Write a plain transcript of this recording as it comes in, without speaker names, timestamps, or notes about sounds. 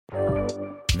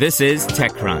This is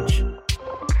TechCrunch.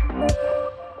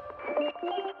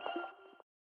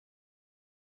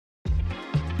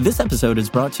 This episode is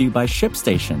brought to you by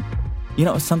ShipStation. You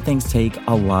know, some things take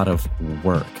a lot of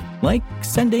work, like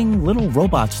sending little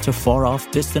robots to far-off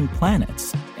distant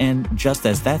planets. And just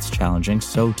as that's challenging,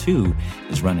 so too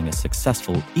is running a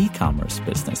successful e-commerce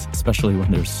business, especially when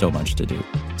there's so much to do.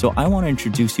 So I want to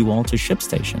introduce you all to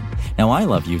ShipStation. Now, I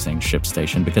love using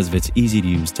ShipStation because of its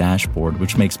easy-to-use dashboard,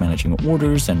 which makes managing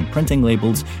orders and printing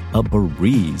labels a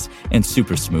breeze and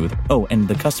super smooth. Oh, and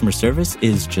the customer service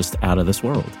is just out of this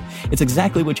world. It's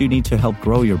exactly what you need to help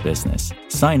grow your business.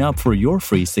 Sign up for your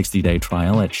free 60-day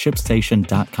trial at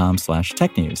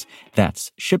shipstation.com/technews.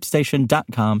 That's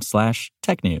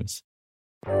shipstation.com/technews.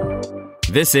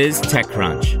 This is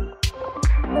TechCrunch.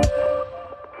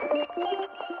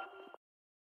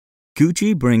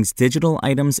 Gucci brings digital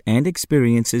items and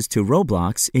experiences to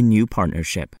Roblox in new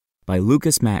partnership by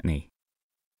Lucas Matney.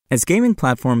 As gaming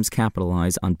platforms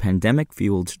capitalize on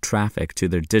pandemic-fueled traffic to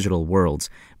their digital worlds,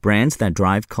 brands that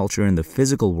drive culture in the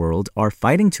physical world are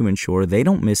fighting to ensure they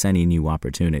don't miss any new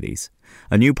opportunities.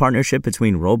 A new partnership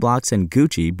between Roblox and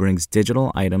Gucci brings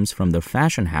digital items from the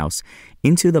fashion house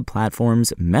into the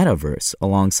platform's metaverse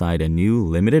alongside a new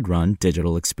limited-run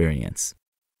digital experience.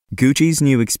 Gucci's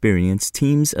new experience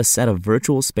teams a set of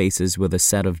virtual spaces with a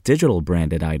set of digital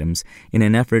branded items in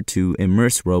an effort to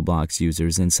immerse Roblox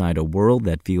users inside a world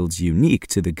that feels unique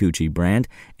to the Gucci brand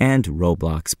and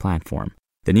Roblox platform.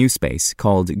 The new space,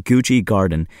 called Gucci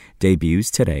Garden,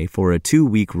 debuts today for a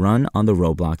 2-week run on the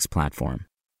Roblox platform.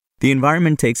 The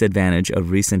environment takes advantage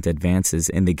of recent advances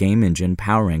in the game engine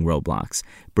powering Roblox,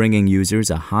 bringing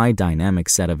users a high dynamic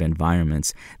set of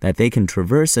environments that they can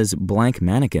traverse as blank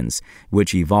mannequins,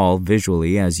 which evolve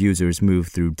visually as users move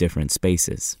through different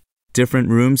spaces. Different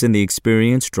rooms in the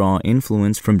experience draw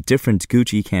influence from different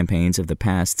Gucci campaigns of the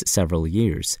past several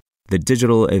years. The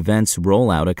digital event's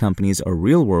rollout accompanies a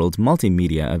real-world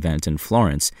multimedia event in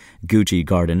Florence, Gucci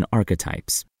Garden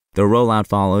Archetypes. The rollout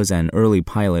follows an early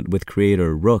pilot with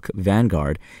creator Rook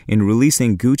Vanguard in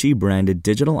releasing Gucci-branded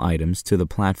digital items to the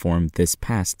platform this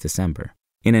past December.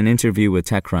 In an interview with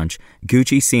TechCrunch,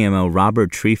 Gucci CMO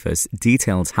Robert Trefus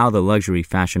details how the luxury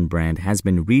fashion brand has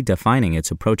been redefining its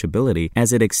approachability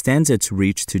as it extends its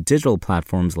reach to digital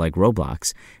platforms like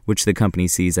Roblox, which the company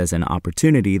sees as an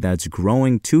opportunity that's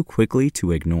growing too quickly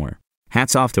to ignore.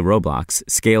 Hats off to Roblox.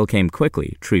 Scale came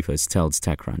quickly, Trefus tells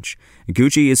TechCrunch.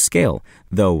 Gucci is scale,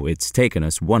 though it's taken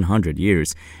us 100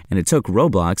 years, and it took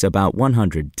Roblox about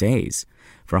 100 days.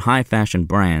 For high-fashion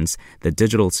brands, the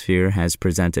digital sphere has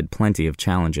presented plenty of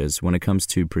challenges when it comes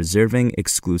to preserving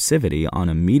exclusivity on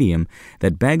a medium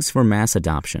that begs for mass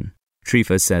adoption.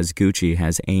 Trefus says Gucci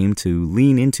has aimed to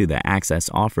lean into the access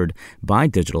offered by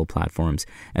digital platforms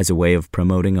as a way of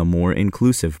promoting a more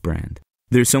inclusive brand.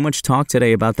 There's so much talk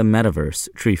today about the metaverse,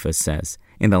 Trefus says.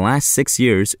 In the last 6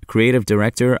 years, creative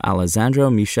director Alessandro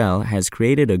Michel has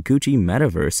created a Gucci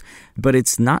metaverse, but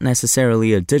it's not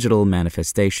necessarily a digital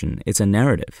manifestation, it's a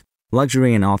narrative.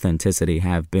 Luxury and authenticity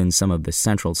have been some of the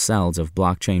central cells of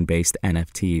blockchain-based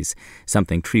NFTs,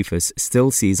 something Trefus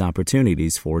still sees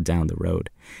opportunities for down the road.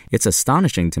 It's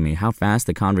astonishing to me how fast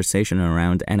the conversation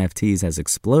around NFTs has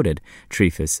exploded,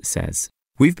 Trefus says.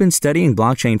 We've been studying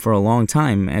blockchain for a long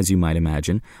time, as you might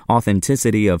imagine.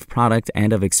 Authenticity of product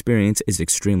and of experience is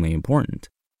extremely important.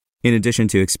 In addition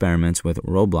to experiments with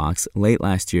Roblox, late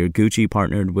last year, Gucci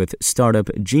partnered with startup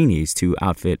Genies to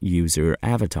outfit user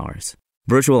avatars.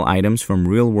 Virtual items from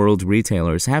real-world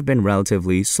retailers have been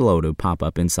relatively slow to pop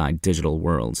up inside digital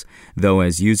worlds, though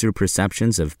as user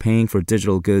perceptions of paying for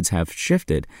digital goods have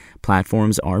shifted,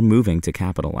 platforms are moving to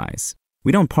capitalize.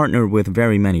 We don't partner with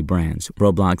very many brands,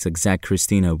 Roblox exec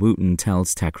Christina Wooten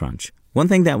tells TechCrunch. One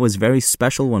thing that was very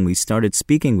special when we started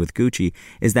speaking with Gucci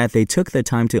is that they took the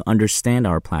time to understand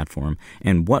our platform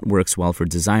and what works well for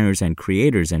designers and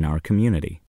creators in our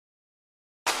community.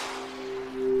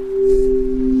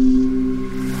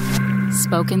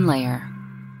 Spoken Layer.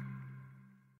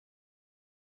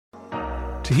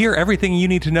 To hear everything you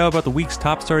need to know about the week's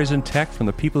top stories in tech from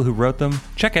the people who wrote them,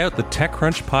 check out the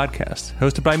TechCrunch podcast,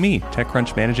 hosted by me,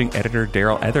 TechCrunch managing editor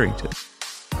Daryl Etherington.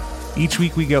 Each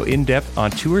week we go in-depth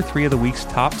on 2 or 3 of the week's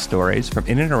top stories from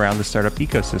in and around the startup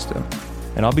ecosystem,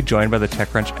 and I'll be joined by the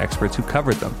TechCrunch experts who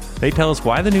covered them. They tell us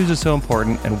why the news is so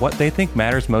important and what they think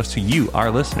matters most to you,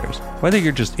 our listeners, whether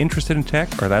you're just interested in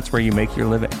tech or that's where you make your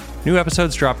living. New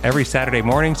episodes drop every Saturday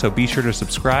morning, so be sure to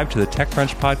subscribe to the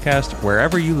TechCrunch podcast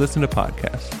wherever you listen to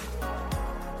podcasts.